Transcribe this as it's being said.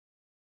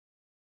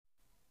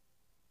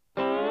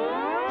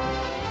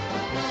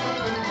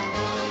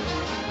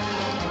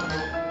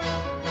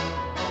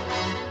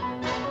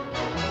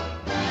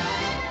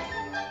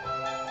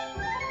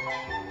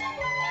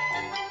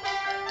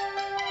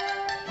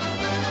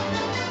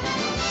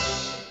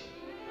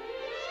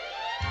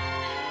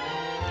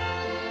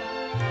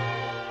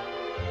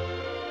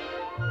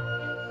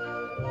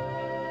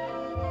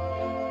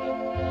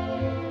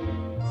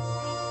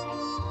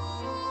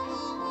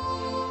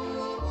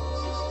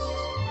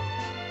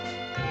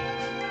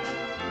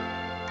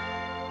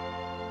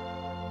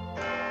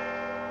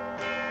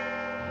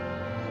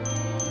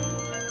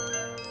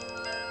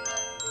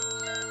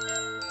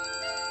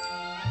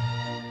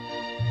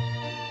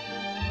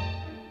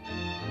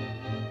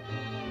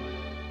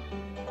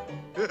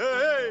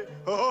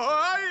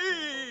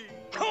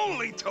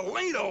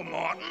Toledo,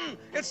 Morton.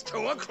 It's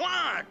 2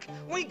 o'clock.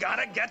 We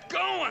gotta get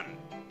going.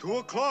 2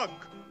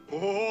 o'clock.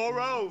 Oh,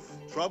 Ralph,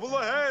 trouble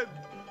ahead.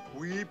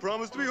 We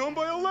promised to be home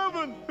by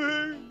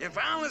 11. If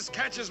Alice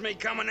catches me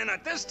coming in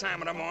at this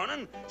time of the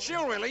morning,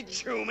 she'll really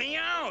chew me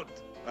out.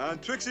 And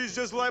Trixie's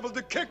just liable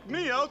to kick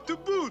me out to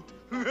boot.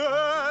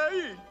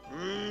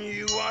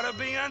 You ought to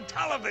be on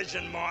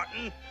television,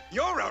 Morton.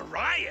 You're a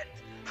riot.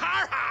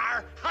 Har,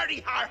 har,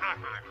 hardy, har, har,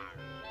 har, har.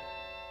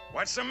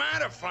 What's the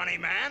matter, funny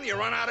man? You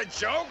run out of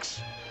jokes?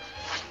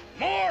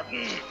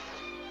 Morton!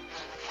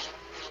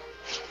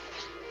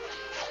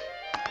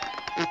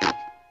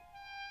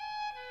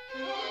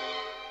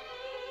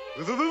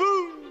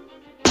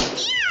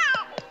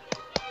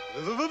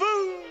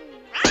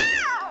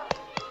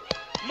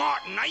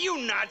 Morton, are you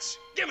nuts?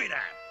 Give me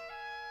that.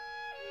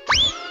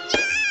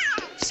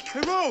 Hey,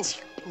 Ralph,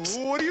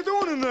 what are you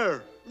doing in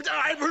there?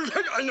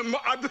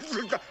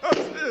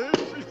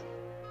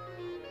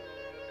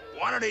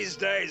 One of these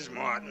days,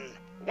 Morton.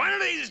 One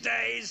of these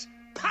days,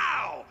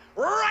 pow!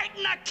 Right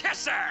in the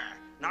kisser!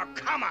 Now,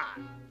 come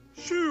on.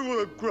 She what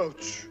a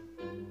grouch.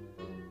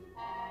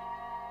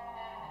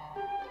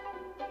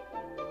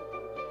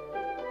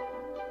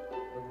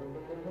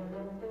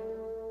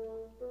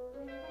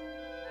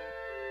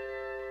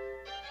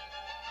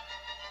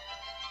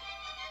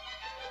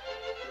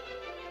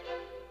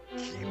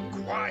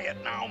 Keep quiet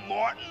now,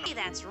 Morton. Hey,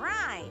 that's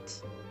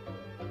right.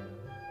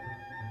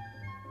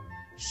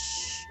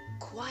 Shh,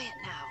 quiet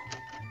now.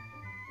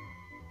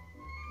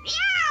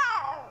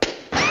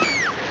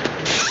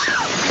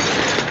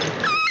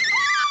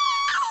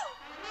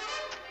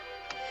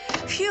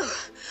 Phew,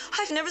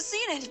 I've never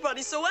seen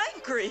anybody so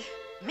angry.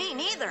 Me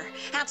neither.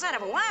 Outside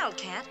of a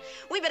wildcat.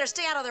 We better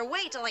stay out of their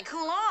way till they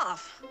cool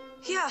off.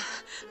 Yeah,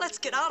 let's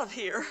get out of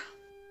here.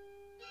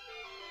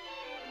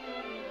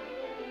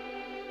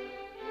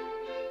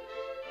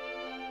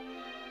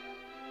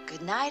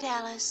 Good night,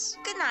 Alice.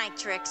 Good night,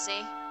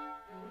 Trixie.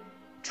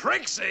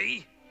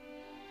 Trixie?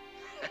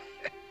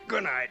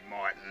 Good night,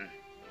 Morton.